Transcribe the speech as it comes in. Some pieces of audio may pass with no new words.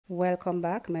Welcome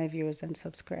back, my viewers and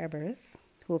subscribers.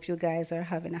 Hope you guys are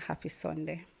having a happy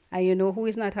Sunday. And you know who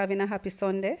is not having a happy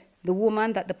Sunday? The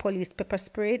woman that the police pepper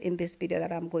sprayed in this video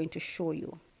that I'm going to show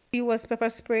you. She was pepper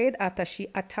sprayed after she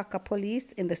attacked a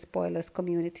police in the Spoilers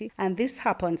community, and this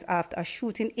happens after a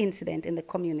shooting incident in the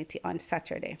community on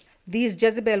Saturday. These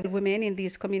Jezebel women in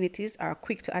these communities are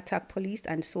quick to attack police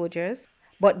and soldiers,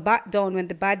 but back down when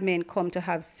the bad men come to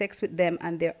have sex with them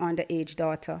and their underage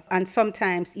daughter, and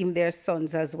sometimes even their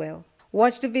sons as well.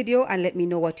 Watch the video and let me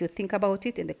know what you think about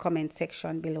it in the comment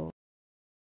section below.